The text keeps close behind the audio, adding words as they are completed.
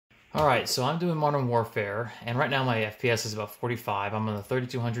Alright, so I'm doing Modern Warfare, and right now my FPS is about 45. I'm on the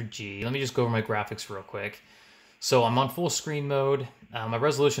 3200G. Let me just go over my graphics real quick. So I'm on full screen mode. My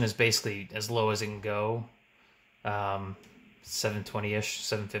resolution is basically as low as it can go. 720-ish,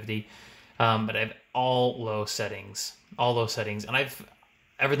 750. But I have all low settings. And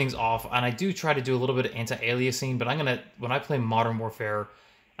everything's off. And I do try to do a little bit of anti-aliasing, but when I play Modern Warfare,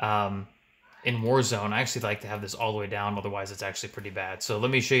 in Warzone, I actually like to have this all the way down, otherwise it's actually pretty bad. So let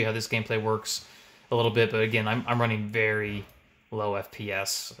me show you how this gameplay works a little bit, but again, I'm running very low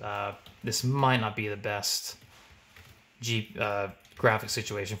FPS. This might not be the best graphic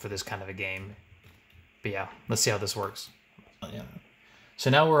situation for this kind of a game. But yeah, let's see how this works. Yeah.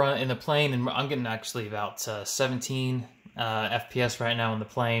 So now we're in the plane, and I'm getting actually about 17 FPS right now in the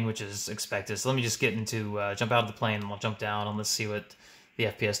plane, which is expected. So let me just get into, jump out of the plane, and I'll jump down, and let's see what the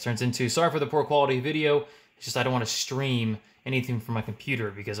FPS turns into. Sorry for the poor quality video. It's just I don't want to stream anything from my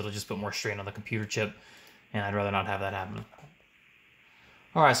computer because it'll just put more strain on the computer chip, and I'd rather not have that happen.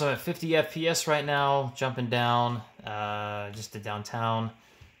 Alright, so I'm at 50 FPS right now, jumping down just to downtown.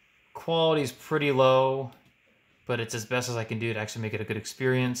 Quality's pretty low, but it's as best as I can do to actually make it a good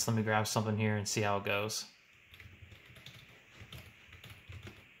experience. Let me grab something here and see how it goes.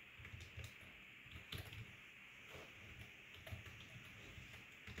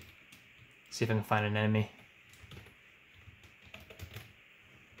 See if I can find an enemy.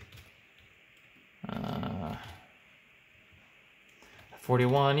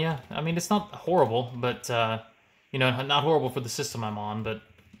 41, yeah. I mean, it's not horrible, but, you know, not horrible for the system I'm on, but,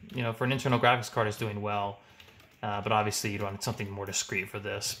 you know, for an internal graphics card, it's doing well. But obviously, you'd want something more discreet for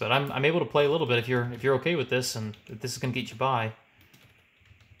this. But I'm able to play a little bit if you're okay with this, and if this is going to get you by.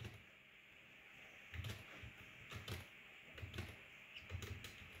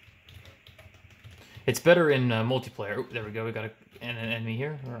 It's better in multiplayer. Oh, there we go. We got an enemy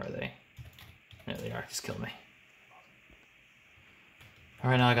here. Where are they? There they are. Just killed me. All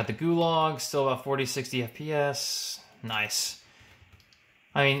right, now I got the gulag. Still about 40, 60 FPS. Nice.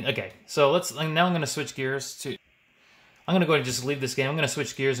 I mean, okay. So now I'm going to switch gears to... I'm going to go ahead and just leave this game. I'm going to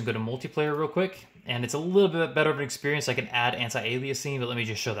switch gears and go to multiplayer real quick. And it's a little bit better of an experience. I can add anti-aliasing, but let me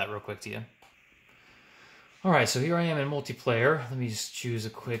just show that real quick to you. Alright, so here I am in multiplayer. Let me just choose a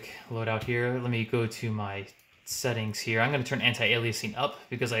quick loadout here. Let me go to my settings here. I'm going to turn anti-aliasing up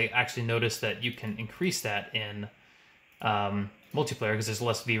because I actually noticed that you can increase that in multiplayer because there's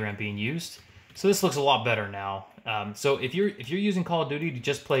less VRAM being used. So this looks a lot better now. So if you're using Call of Duty to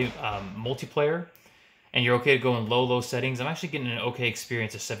just play multiplayer and you're okay to go in low settings, I'm actually getting an okay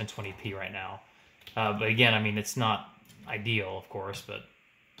experience at 720p right now. But again, I mean, it's not ideal, of course, but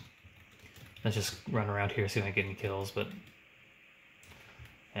let's just run around here, see if I get any kills, but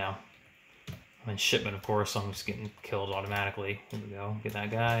yeah. I'm in shipment, of course, so I'm just getting killed automatically. Here we go. Get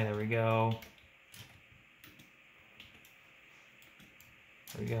that guy. There we go.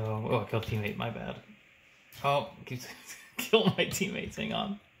 There we go. Oh, I killed a teammate. My bad. Oh, keeps killing my teammates. Hang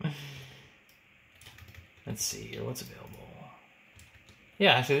on. Let's see here. What's available?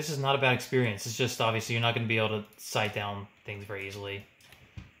 Yeah, actually, this is not a bad experience. It's just, obviously, you're not going to be able to sight down things very easily.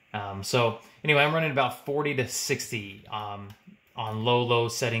 So anyway, I'm running about 40 to 60 on low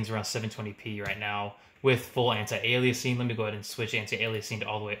settings around 720p right now with full anti-aliasing. Let me go ahead and switch anti-aliasing to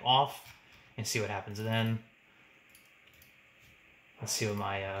all the way off and see what happens then. Let's see what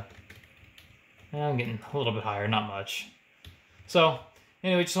my... I'm getting a little bit higher, not much. So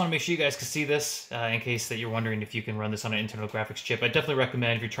anyway, just want to make sure you guys can see this in case that you're wondering if you can run this on an internal graphics chip. I definitely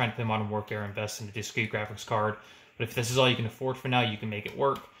recommend if you're trying to play Modern Warfare, invest in a discrete graphics card. But if this is all you can afford for now, you can make it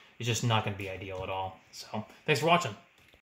work. It's just not going to be ideal at all. So, thanks for watching.